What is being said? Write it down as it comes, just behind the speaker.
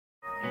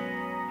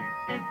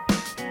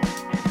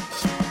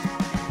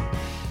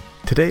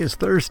Today is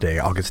Thursday,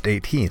 August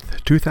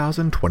 18th,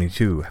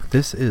 2022.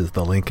 This is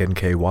the Link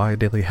NKY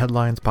Daily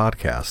Headlines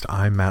Podcast.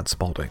 I'm Matt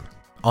Spaulding.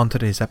 On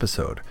today's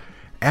episode,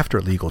 after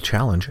legal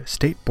challenge,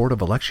 State Board of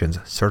Elections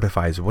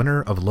certifies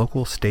winner of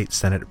local state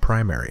Senate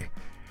primary.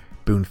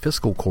 Boone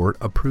Fiscal Court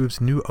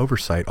approves new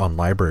oversight on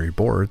library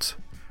boards.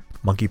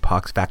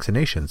 Monkeypox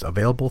vaccinations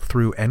available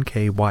through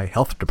NKY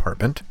Health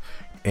Department.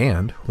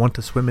 And want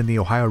to swim in the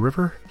Ohio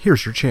River?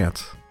 Here's your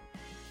chance.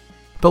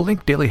 The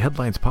Link Daily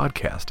Headlines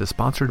Podcast is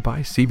sponsored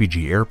by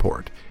CVG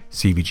Airport.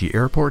 CVG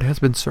Airport has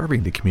been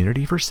serving the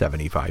community for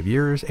 75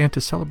 years, and to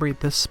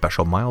celebrate this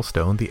special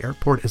milestone, the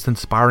airport is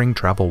inspiring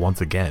travel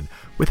once again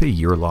with a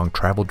year-long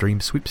Travel Dream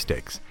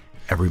Sweepstakes.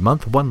 Every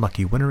month, one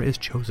lucky winner is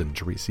chosen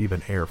to receive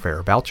an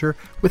airfare voucher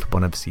with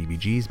one of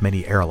CVG's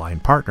many airline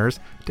partners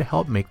to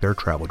help make their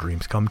travel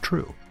dreams come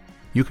true.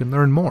 You can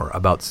learn more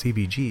about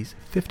CVG's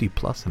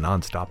 50-plus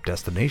nonstop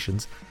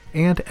destinations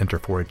and enter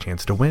for a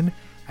chance to win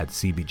at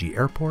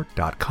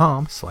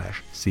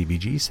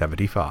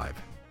cvgairport.com/cvg75.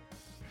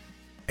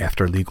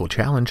 After legal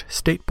challenge,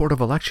 State Board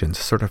of Elections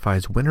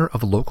certifies winner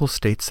of local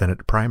state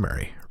Senate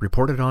primary,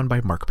 reported on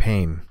by Mark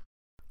Payne.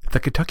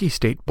 The Kentucky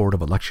State Board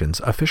of Elections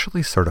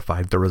officially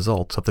certified the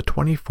results of the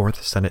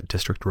 24th Senate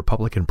District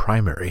Republican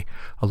primary,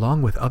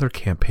 along with other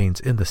campaigns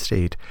in the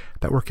state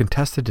that were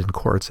contested in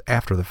courts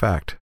after the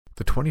fact.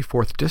 The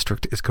 24th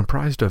District is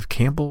comprised of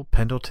Campbell,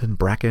 Pendleton,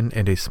 Bracken,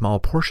 and a small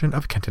portion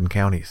of Kenton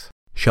counties.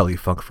 Shelley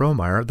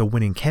Funk-Frohmeyer, the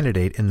winning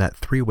candidate in that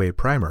three-way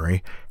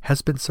primary,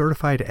 has been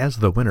certified as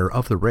the winner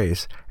of the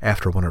race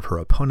after one of her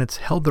opponents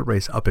held the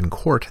race up in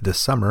court this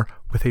summer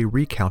with a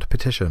recount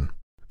petition.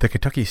 The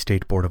Kentucky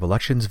State Board of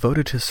Elections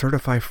voted to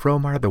certify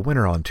Frohmeyer the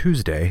winner on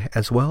Tuesday,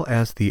 as well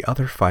as the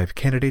other 5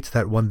 candidates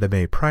that won the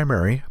May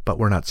primary but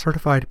were not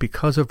certified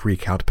because of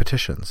recount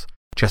petitions.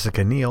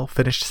 Jessica Neal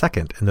finished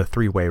second in the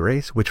three-way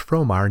race, which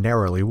Frohmeyer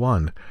narrowly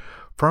won.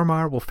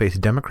 Frohmeyer will face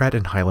Democrat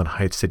and Highland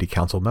Heights City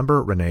Council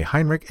member Renee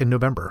Heinrich in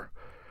November.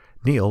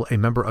 Neal, a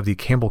member of the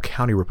Campbell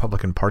County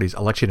Republican Party's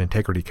Election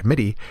Integrity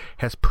Committee,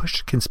 has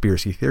pushed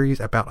conspiracy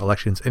theories about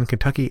elections in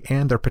Kentucky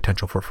and their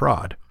potential for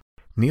fraud.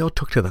 Neal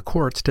took to the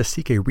courts to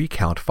seek a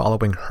recount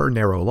following her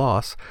narrow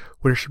loss,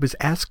 where she was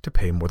asked to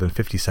pay more than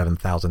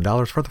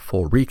 $57,000 for the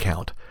full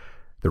recount.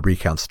 The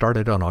recount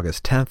started on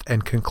August 10th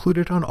and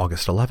concluded on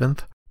August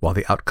 11th. While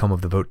the outcome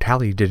of the vote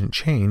tally didn't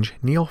change,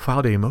 Neal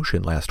filed a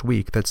motion last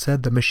week that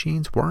said the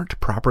machines weren't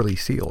properly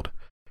sealed.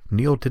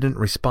 Neal didn't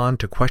respond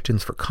to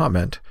questions for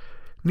comment.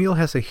 Neal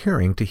has a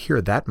hearing to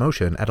hear that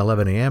motion at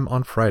 11 a.m.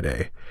 on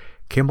Friday.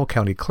 Campbell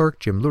County Clerk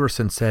Jim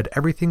Lewerson said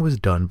everything was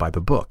done by the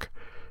book.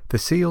 The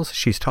seals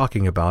she's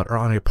talking about are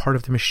on a part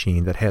of the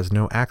machine that has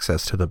no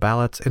access to the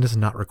ballots and is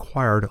not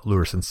required,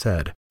 Lewerson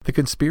said. The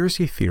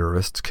conspiracy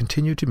theorists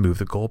continue to move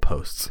the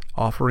goalposts,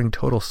 offering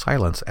total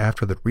silence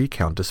after the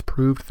recount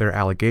disproved their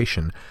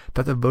allegation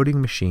that the voting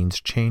machines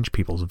change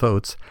people's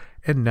votes,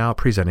 and now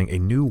presenting a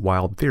new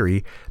wild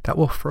theory that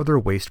will further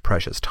waste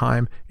precious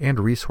time and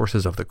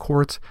resources of the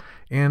courts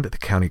and the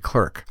county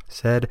clerk,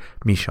 said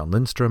Michelle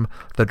Lindstrom,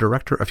 the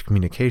Director of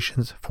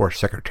Communications for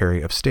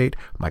Secretary of State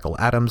Michael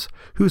Adams,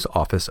 whose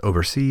office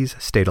oversees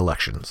state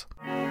elections.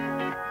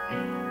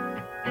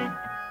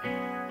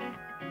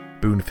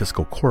 Boone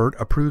Fiscal Court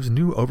approves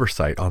new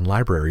oversight on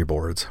library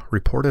boards,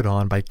 reported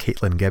on by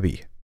Caitlin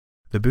Gebbe.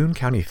 The Boone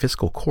County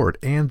Fiscal Court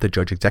and the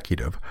Judge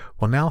Executive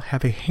will now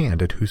have a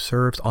hand at who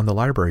serves on the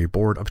Library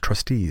Board of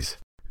Trustees.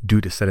 Due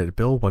to Senate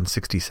Bill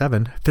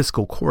 167,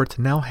 fiscal courts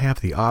now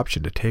have the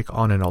option to take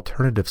on an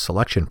alternative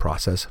selection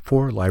process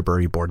for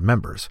library board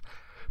members.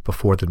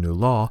 Before the new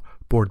law,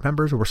 board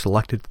members were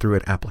selected through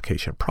an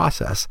application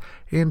process,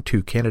 and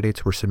 2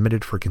 candidates were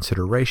submitted for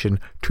consideration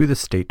to the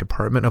State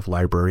Department of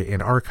Library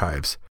and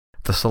Archives.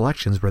 The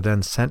selections were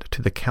then sent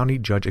to the county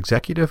judge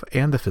executive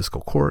and the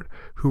fiscal court,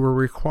 who were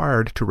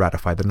required to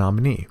ratify the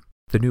nominee.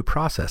 The new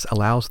process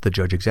allows the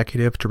judge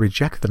executive to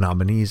reject the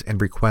nominees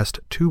and request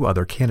 2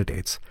 other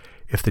candidates.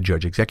 If the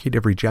judge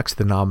executive rejects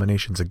the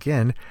nominations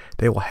again,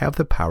 they will have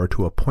the power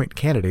to appoint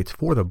candidates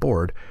for the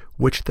board,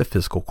 which the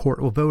fiscal court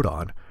will vote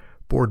on.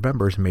 Board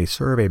members may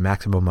serve a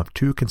maximum of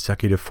 2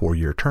 consecutive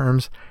 4-year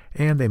terms,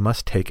 and they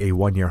must take a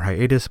 1-year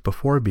hiatus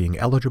before being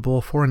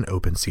eligible for an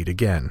open seat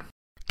again.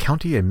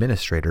 County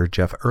Administrator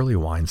Jeff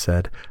Earlywine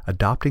said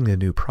adopting the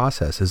new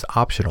process is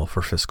optional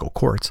for fiscal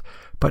courts,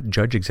 but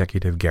Judge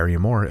Executive Gary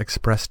Moore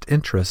expressed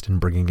interest in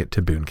bringing it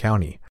to Boone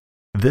County.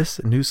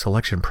 This new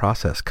selection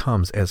process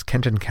comes as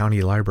Kenton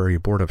County Library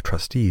Board of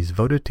Trustees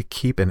voted to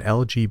keep an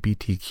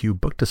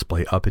LGBTQ book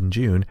display up in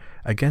June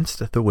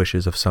against the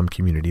wishes of some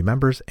community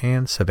members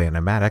and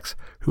Savannah Maddox,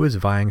 who is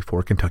vying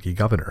for Kentucky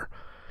governor.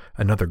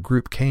 Another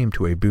group came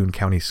to a Boone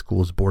County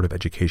Schools Board of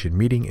Education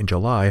meeting in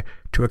July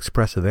to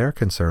express their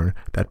concern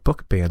that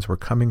book bans were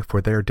coming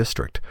for their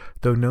district,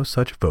 though no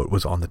such vote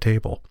was on the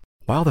table.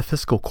 While the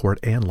fiscal court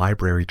and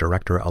library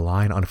director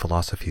align on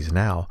philosophies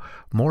now,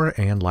 Moore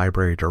and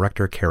library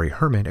director Carrie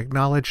Herman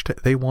acknowledged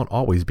they won't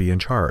always be in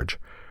charge.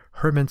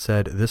 Herman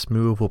said this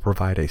move will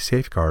provide a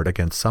safeguard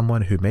against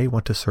someone who may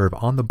want to serve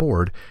on the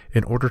board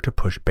in order to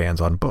push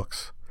bans on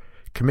books.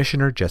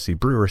 Commissioner Jesse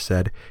Brewer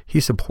said he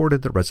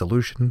supported the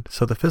resolution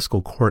so the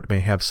fiscal court may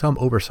have some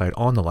oversight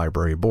on the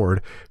library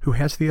board, who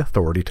has the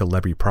authority to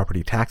levy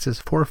property taxes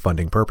for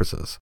funding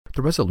purposes.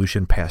 The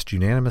resolution passed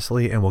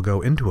unanimously and will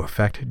go into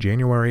effect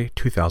January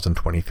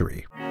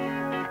 2023.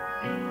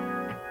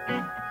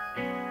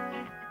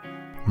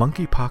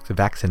 Monkeypox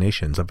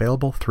vaccinations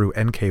available through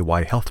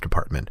NKY Health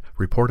Department,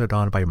 reported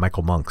on by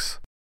Michael Monks.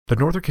 The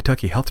Northern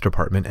Kentucky Health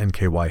Department,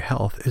 NKY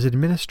Health, is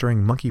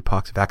administering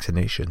monkeypox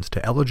vaccinations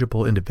to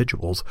eligible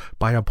individuals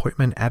by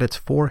appointment at its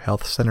 4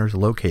 health centers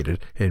located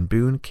in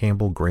Boone,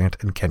 Campbell, Grant,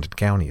 and Kenton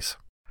counties.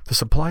 The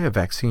supply of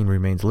vaccine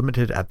remains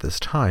limited at this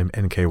time,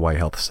 NKY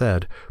Health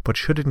said, but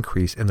should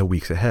increase in the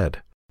weeks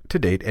ahead. To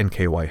date,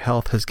 NKY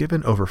Health has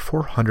given over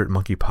 400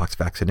 monkeypox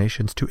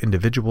vaccinations to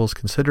individuals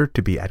considered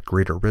to be at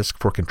greater risk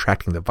for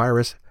contracting the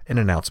virus, an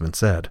announcement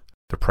said.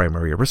 The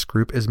primary risk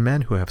group is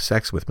men who have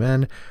sex with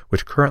men,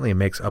 which currently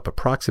makes up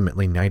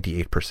approximately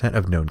 98%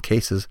 of known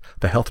cases,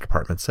 the health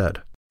department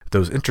said.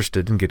 Those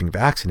interested in getting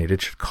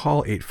vaccinated should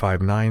call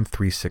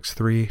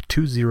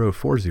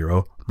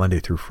 859-363-2040 Monday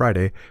through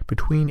Friday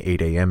between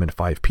 8 a.m. and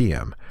 5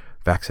 p.m.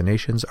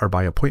 Vaccinations are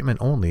by appointment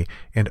only,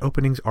 and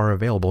openings are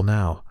available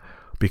now.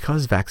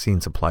 Because vaccine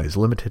supply is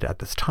limited at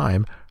this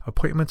time,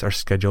 appointments are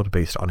scheduled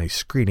based on a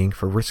screening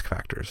for risk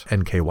factors,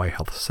 NKY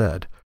Health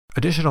said.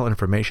 Additional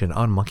information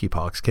on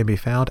monkeypox can be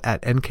found at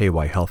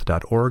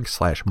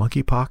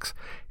nkyhealth.org/monkeypox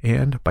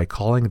and by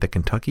calling the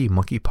Kentucky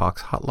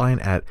Monkeypox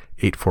hotline at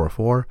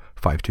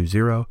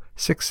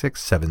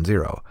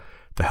 844-520-6670.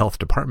 The health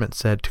department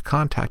said to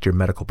contact your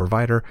medical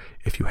provider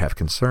if you have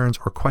concerns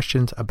or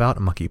questions about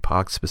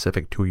monkeypox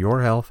specific to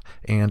your health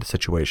and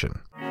situation.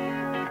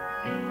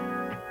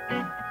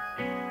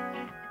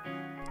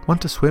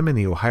 Want to swim in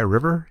the Ohio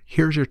River?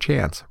 Here's your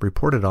chance,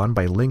 reported on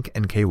by Link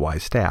NKY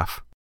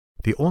staff.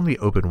 The only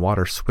open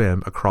water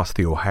swim across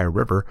the Ohio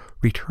River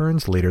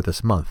returns later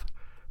this month.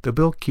 The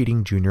Bill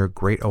Keating Jr.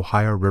 Great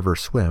Ohio River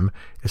Swim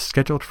is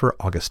scheduled for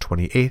August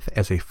 28th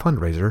as a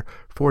fundraiser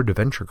for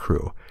Adventure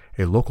Crew,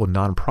 a local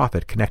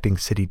nonprofit connecting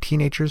city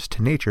teenagers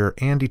to nature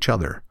and each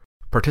other.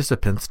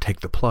 Participants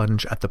take the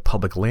plunge at the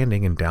public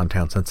landing in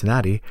downtown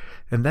Cincinnati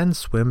and then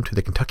swim to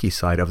the Kentucky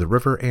side of the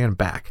river and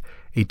back,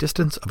 a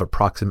distance of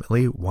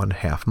approximately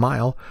 1/2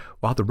 mile,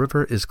 while the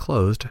river is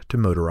closed to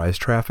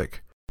motorized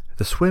traffic.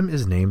 The swim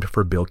is named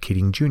for Bill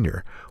Keating Jr.,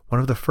 one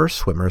of the first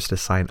swimmers to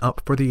sign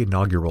up for the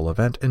inaugural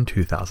event in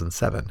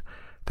 2007.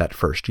 That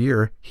first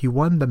year, he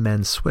won the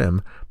men's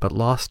swim, but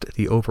lost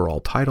the overall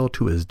title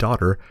to his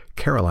daughter,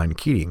 Caroline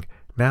Keating,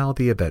 now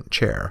the event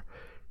chair.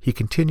 He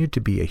continued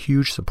to be a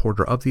huge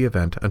supporter of the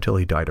event until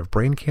he died of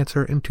brain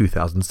cancer in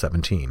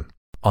 2017.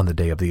 On the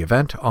day of the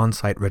event,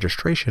 on-site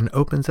registration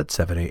opens at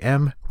 7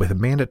 a.m. with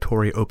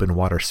mandatory open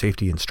water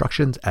safety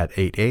instructions at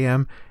 8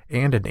 a.m.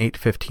 and an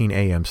 8:15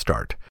 a.m.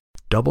 start.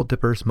 Double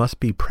dippers must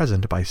be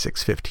present by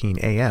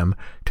 6:15 a.m.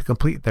 to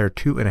complete their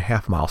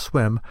 2.5-mile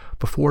swim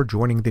before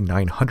joining the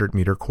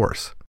 900-meter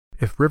course.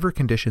 If river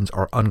conditions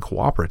are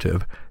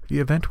uncooperative, the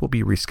event will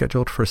be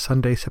rescheduled for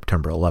Sunday,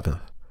 September 11th.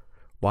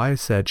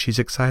 Wise said she's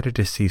excited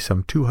to see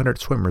some 200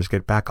 swimmers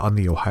get back on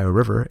the Ohio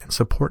River in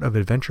support of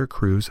Adventure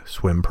Crew's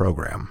swim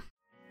program.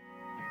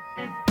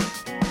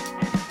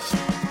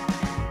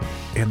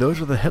 And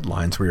those are the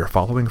headlines we are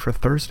following for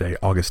Thursday,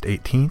 August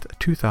 18th,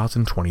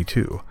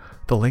 2022.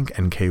 The Link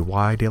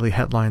NKY Daily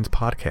Headlines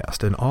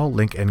podcast and all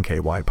Link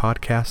NKY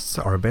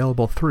podcasts are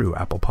available through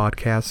Apple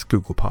Podcasts,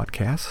 Google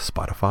Podcasts,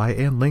 Spotify,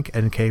 and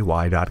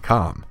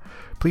linknky.com.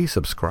 Please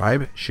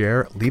subscribe,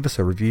 share, leave us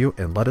a review,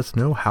 and let us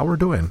know how we're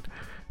doing.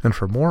 And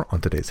for more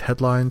on today's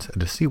headlines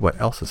and to see what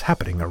else is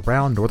happening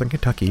around Northern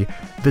Kentucky,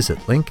 visit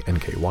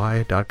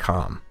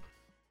linknky.com.